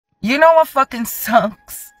You know what fucking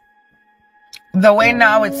sucks? The way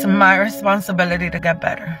now it's my responsibility to get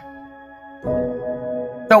better.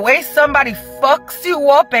 The way somebody fucks you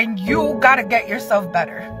up and you gotta get yourself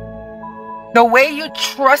better. The way you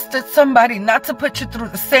trusted somebody not to put you through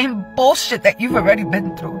the same bullshit that you've already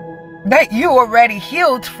been through. That you already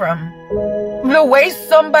healed from. The way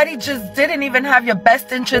somebody just didn't even have your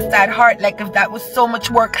best interest at heart. Like if that was so much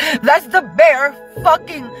work. That's the bare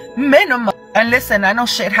fucking minimum. And listen, I know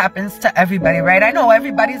shit happens to everybody, right? I know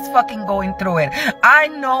everybody's fucking going through it. I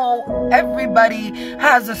know everybody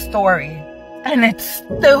has a story. And it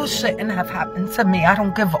still shouldn't have happened to me. I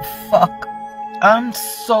don't give a fuck. I'm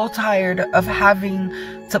so tired of having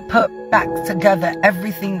to put back together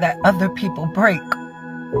everything that other people break.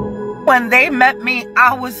 When they met me,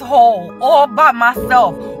 I was whole, all by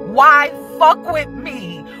myself. Why fuck with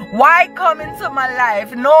me? Why come into my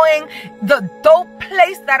life knowing the dope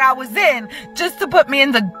place that I was in just to put me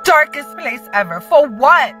in the darkest place ever? For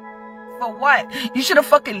what? For what? You should have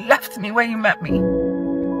fucking left me when you met me.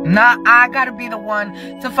 Nah, I gotta be the one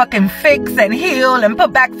to fucking fix and heal and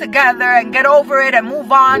put back together and get over it and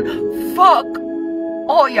move on. Fuck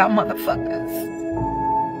all y'all motherfuckers.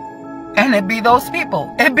 And it be those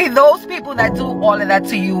people. It be those people that do all of that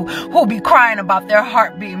to you who be crying about their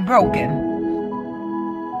heart being broken.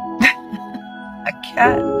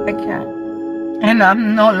 I can't. And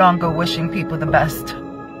I'm no longer wishing people the best.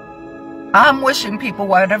 I'm wishing people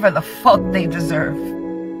whatever the fuck they deserve.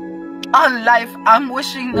 On life, I'm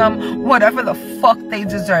wishing them whatever the fuck they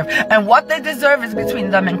deserve. And what they deserve is between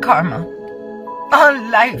them and karma.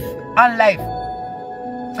 On life.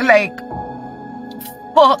 Like,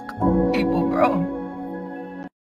 fuck